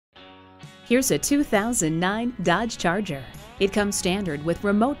Here's a 2009 Dodge Charger. It comes standard with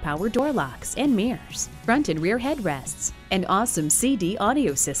remote power door locks and mirrors, front and rear headrests, an awesome CD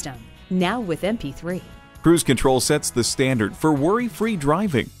audio system, now with MP3. Cruise control sets the standard for worry-free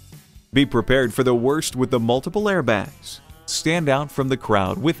driving. Be prepared for the worst with the multiple airbags. Stand out from the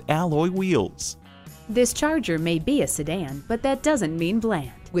crowd with alloy wheels. This Charger may be a sedan, but that doesn't mean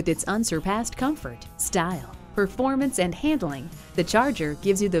bland. With its unsurpassed comfort, style, performance, and handling, the Charger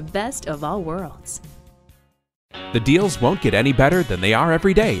gives you the best of all worlds. The deals won't get any better than they are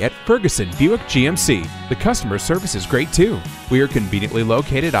every day at Ferguson Buick GMC. The customer service is great too. We are conveniently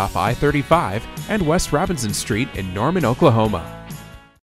located off I-35 and West Robinson Street in Norman, Oklahoma.